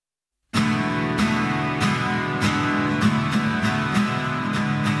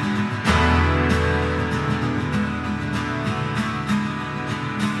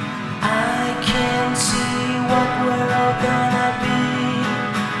gonna be.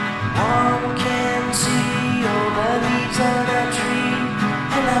 One can see all the leaves on a tree,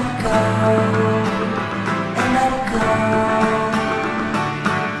 and I'm gone, and I'm gone.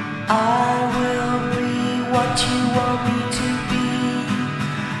 I will be what you want me to be.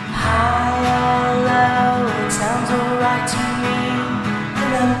 High or low, it sounds alright to me.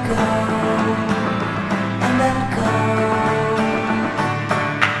 And I'm gone, and I'm gone.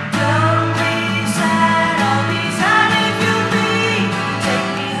 Don't be sad, I'll be sad if you leave. Take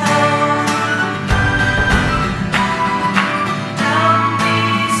me home. Don't be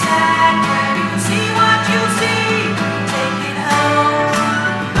sad when you see what you see. Take it home.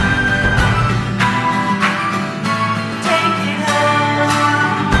 Take it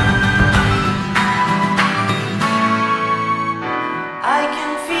home. I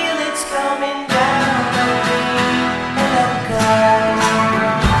can feel it's coming down on me, and I'm gone.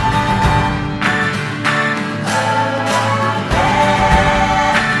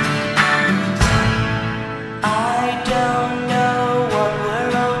 I don't know what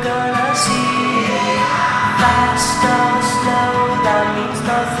we're all gonna see. Fast or slow, that means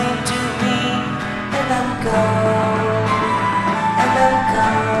nothing to me. And I'm gone, and I'm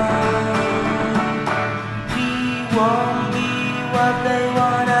gone. We won't be what they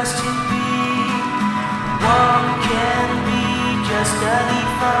want us to be. One can be just a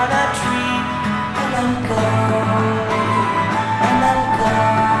leaf on a tree. And I'm gone, and I'm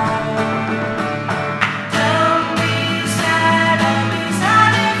gone. Don't be sad, I'll be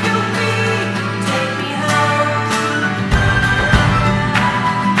sad if you leave. Take me home.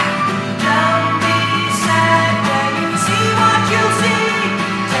 Don't be sad when you see what you see.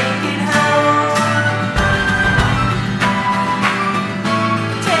 Take it home.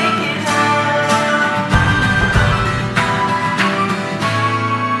 Take it home.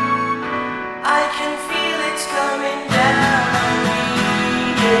 I can feel it's coming down on me.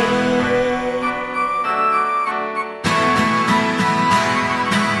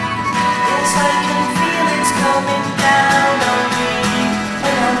 Yes, I can feel it's coming down on me,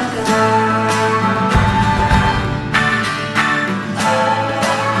 and I'm gone. Oh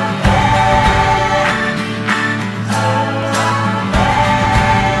yeah, oh yeah, oh yeah.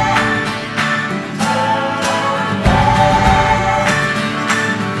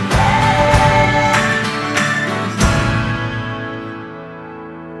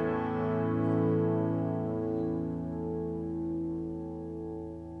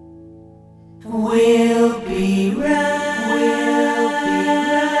 We'll be right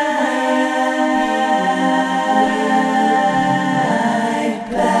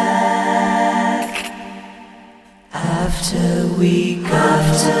back after we go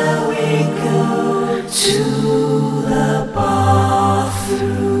to the